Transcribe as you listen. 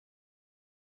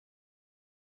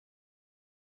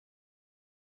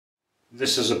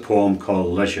This is a poem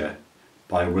called Leisure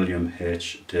by William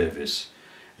H. Davies.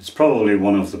 It's probably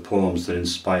one of the poems that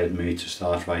inspired me to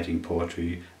start writing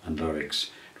poetry and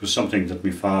lyrics. It was something that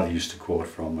my father used to quote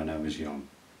from when I was young.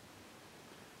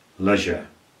 Leisure.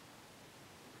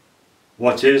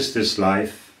 What is this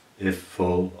life if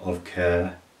full of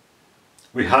care?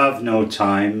 We have no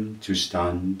time to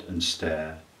stand and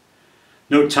stare,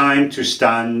 no time to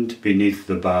stand beneath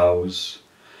the boughs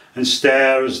and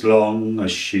stare as long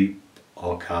as sheep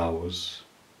or cows.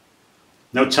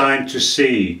 No time to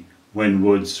see when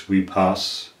woods we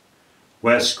pass,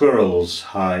 where squirrels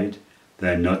hide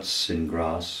their nuts in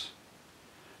grass.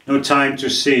 No time to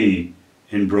see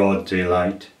in broad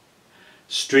daylight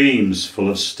streams full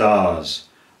of stars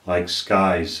like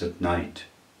skies at night.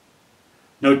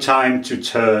 No time to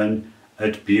turn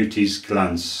at beauty's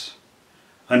glance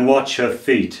and watch her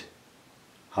feet,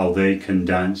 how they can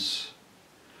dance.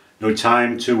 No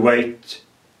time to wait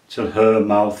till her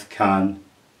mouth can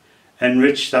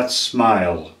enrich that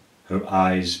smile her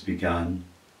eyes began.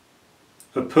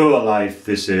 A poor life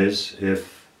this is,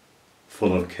 if,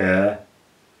 full of care,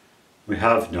 we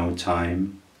have no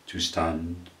time to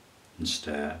stand and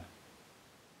stare.